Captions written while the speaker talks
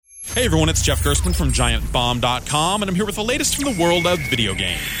Hey everyone, it's Jeff Gerstmann from GiantBomb.com, and I'm here with the latest from the world of video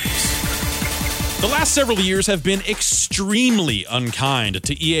games. The last several years have been extremely unkind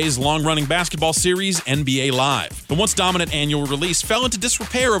to EA's long-running basketball series, NBA Live. The once-dominant annual release fell into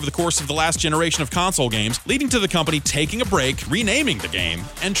disrepair over the course of the last generation of console games, leading to the company taking a break, renaming the game,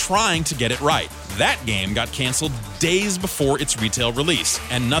 and trying to get it right. That game got canceled days before its retail release,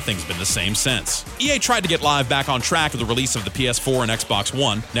 and nothing's been the same since. EA tried to get Live back on track with the release of the PS4 and Xbox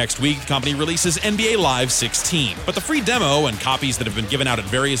One. Next week, the company releases NBA Live 16. But the free demo and copies that have been given out at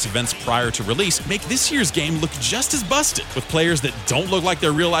various events prior to release make this year's game look just as busted, with players that don't look like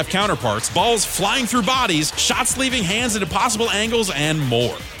their real-life counterparts, balls flying through bodies, shots leaving hands at impossible angles, and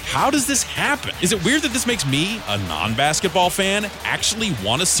more. How does this happen? Is it weird that this makes me, a non-basketball fan, actually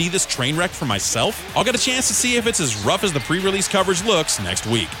want to see this train wreck for myself? I'll get a chance to see if it's as rough as the pre-release coverage looks next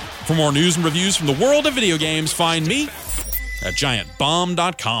week. For more news and reviews from the world of video games, find me at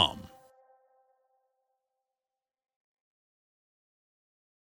GiantBomb.com.